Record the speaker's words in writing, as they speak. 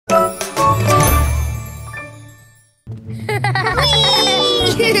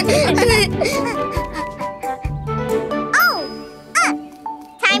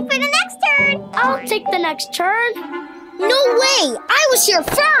Time for the next turn. I'll take the next turn. No way! I was here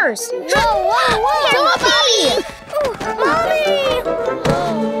first! Whoa! Mommy!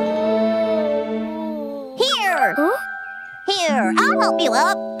 Here! Huh? Here, I'll help you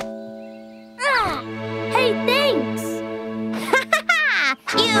up. Hey, thanks!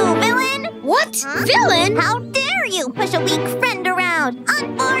 You villain! What? Huh? Villain? How dare you push a weak friend around?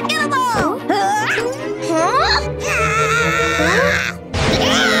 Unforgettable!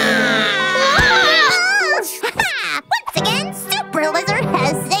 Once again, Super Lizard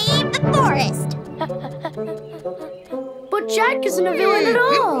has saved the forest. But Jack isn't a villain at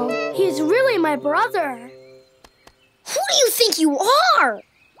all. He's really my brother. Who do you think you are?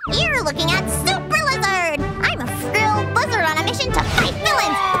 You're looking at Super Lizard. I'm a frilled lizard on a mission to fight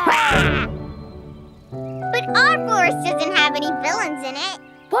villains. But our forest doesn't have any villains in it.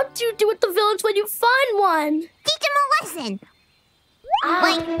 What do you do with the villains when you find one? Teach them a lesson.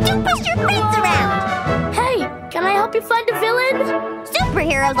 Like, don't push your friends around. Hey, can I help you find a villain?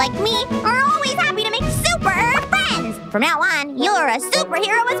 Superheroes like me are always happy to make super friends. From now on, you're a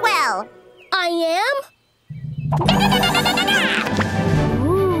superhero as well. I am?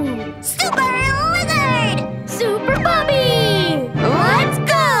 Ooh. Super Lizard! Super Bobby! Let's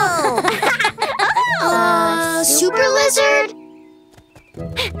go! Super Lizard?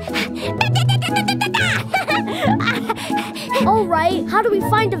 All right, how do we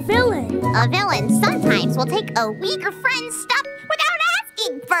find a villain? A villain sometimes will take a weaker friend's stuff without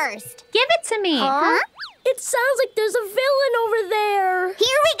asking first. Give it to me. Huh? It sounds like there's a villain over there.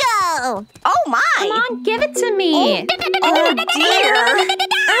 Here we go. Oh, my. Come on, give it to me. Oh, dear.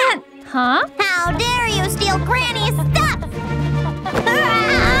 Huh? How dare you steal Granny's stuff?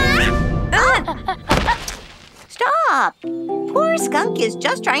 Stop. Poor Skunk is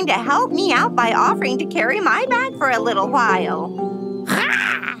just trying to help me out by offering to carry my bag for a little while.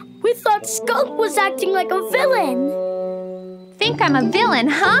 We thought Skunk was acting like a villain. Think I'm a villain,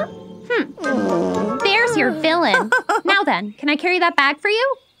 huh? There's your villain. Now then, can I carry that bag for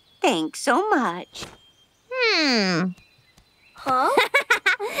you? Thanks so much. Huh?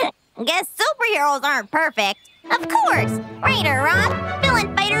 Guess superheroes aren't perfect. Of course. Right or wrong,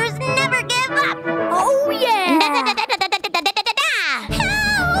 villain fighters never give up. Oh, yeah.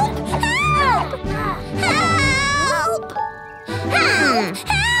 Help! Help! Help!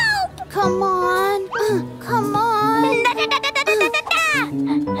 Help! Come on. Come on.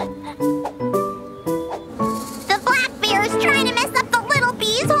 The black bear is trying to mess up the little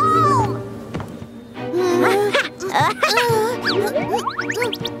bee's home.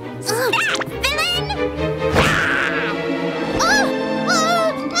 Stop, villain!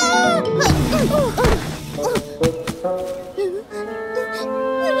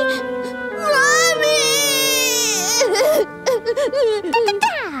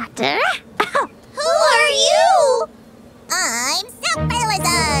 Who are you? I'm Super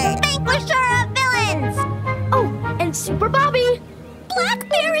Lizard, vanquisher of villains. Oh, and Super Bobby. Black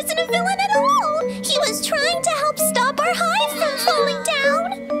Bear isn't a villain at all. He was trying to help stop our hive from falling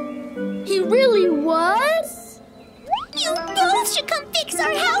down. He really was? You both should come fix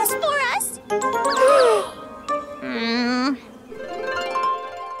our house for us.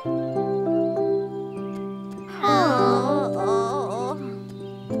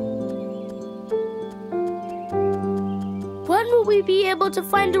 When will we be able to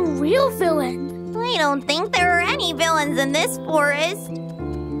find a real villain? I don't think there are any villains in this forest.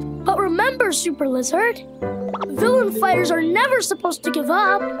 But remember, Super Lizard, villain fighters are never supposed to give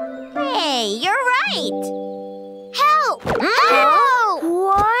up. Hey, you're right. Help! Help!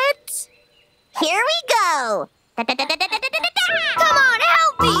 What? Here we go. Come on,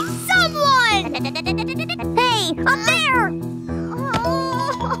 help me! Someone! Hey, up there!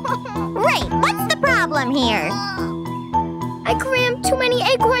 Right, what's the problem here? I crammed too many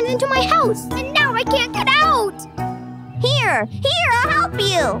acorns into my house, and now I can't get out! Here, I'll help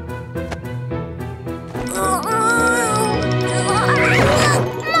you.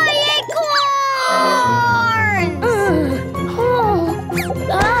 My acorns!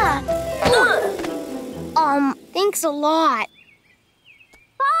 Thanks a lot.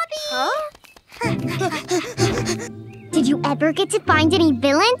 Bobby! Did you ever get to find any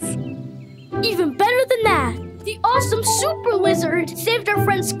villains? Even better than that! The awesome Super Lizard saved our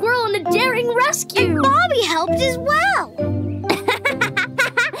friend Squirrel in a daring rescue! And Bobby helped as well!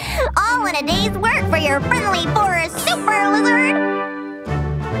 All in a day's work for your friendly forest Super Lizard!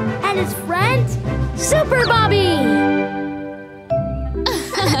 And his friend, Super Bobby!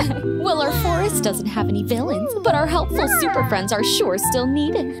 Well, our forest doesn't have any villains, but our helpful super friends are sure still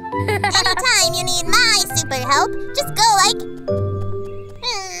needed. Anytime you need my super help, just go like...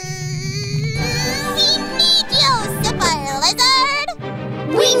 We need you, Super Lizard!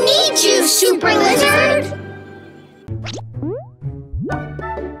 We need you, Super Lizard!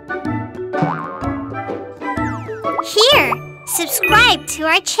 Here, subscribe to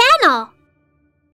our channel.